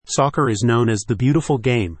Soccer is known as the beautiful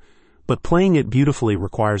game, but playing it beautifully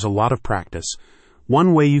requires a lot of practice.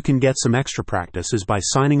 One way you can get some extra practice is by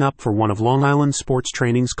signing up for one of Long Island Sports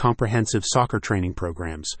Training's comprehensive soccer training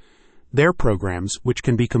programs. Their programs, which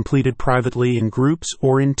can be completed privately in groups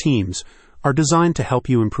or in teams, are designed to help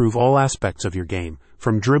you improve all aspects of your game,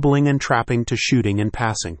 from dribbling and trapping to shooting and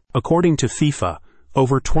passing. According to FIFA,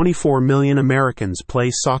 over 24 million Americans play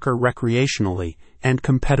soccer recreationally and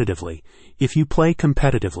competitively. If you play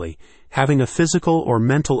competitively, having a physical or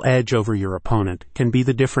mental edge over your opponent can be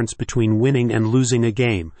the difference between winning and losing a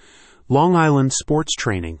game. Long Island Sports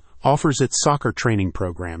Training offers its soccer training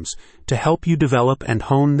programs to help you develop and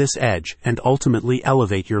hone this edge and ultimately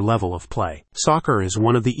elevate your level of play. Soccer is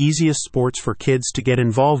one of the easiest sports for kids to get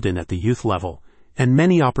involved in at the youth level, and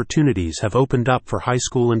many opportunities have opened up for high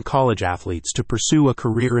school and college athletes to pursue a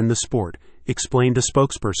career in the sport, explained a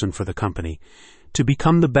spokesperson for the company. To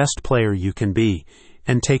become the best player you can be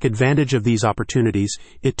and take advantage of these opportunities,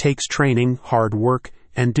 it takes training, hard work,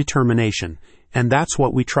 and determination. And that's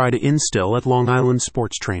what we try to instill at Long Island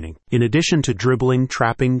Sports Training. In addition to dribbling,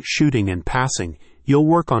 trapping, shooting, and passing, you'll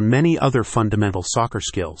work on many other fundamental soccer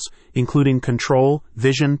skills, including control,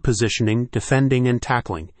 vision, positioning, defending, and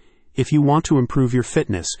tackling. If you want to improve your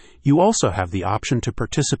fitness, you also have the option to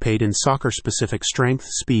participate in soccer-specific strength,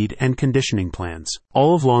 speed, and conditioning plans.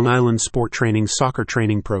 All of Long Island Sport Training's soccer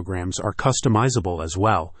training programs are customizable as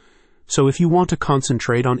well. So if you want to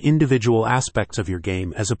concentrate on individual aspects of your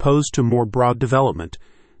game as opposed to more broad development,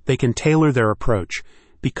 they can tailor their approach.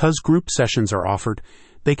 Because group sessions are offered,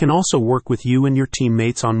 they can also work with you and your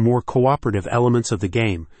teammates on more cooperative elements of the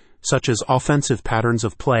game, such as offensive patterns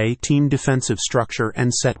of play, team defensive structure,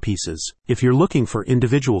 and set pieces. If you're looking for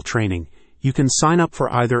individual training, you can sign up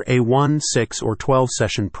for either a 1, 6, or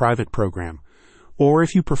 12-session private program. Or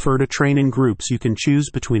if you prefer to train in groups, you can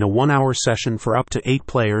choose between a 1-hour session for up to 8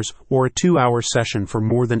 players or a 2-hour session for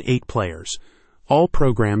more than 8 players. All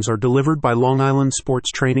programs are delivered by Long Island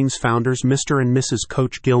Sports Training's founders, Mr. and Mrs.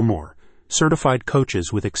 Coach Gilmore, certified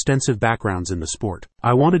coaches with extensive backgrounds in the sport.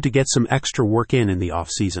 I wanted to get some extra work in the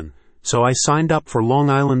off-season, so I signed up for Long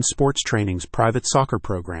Island Sports Training's private soccer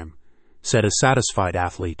program, said a satisfied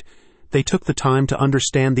athlete. They took the time to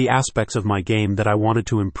understand the aspects of my game that I wanted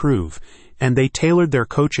to improve, and they tailored their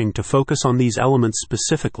coaching to focus on these elements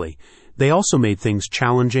specifically. They also made things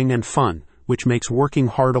challenging and fun, which makes working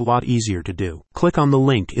hard a lot easier to do. Click on the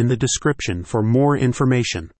link in the description for more information.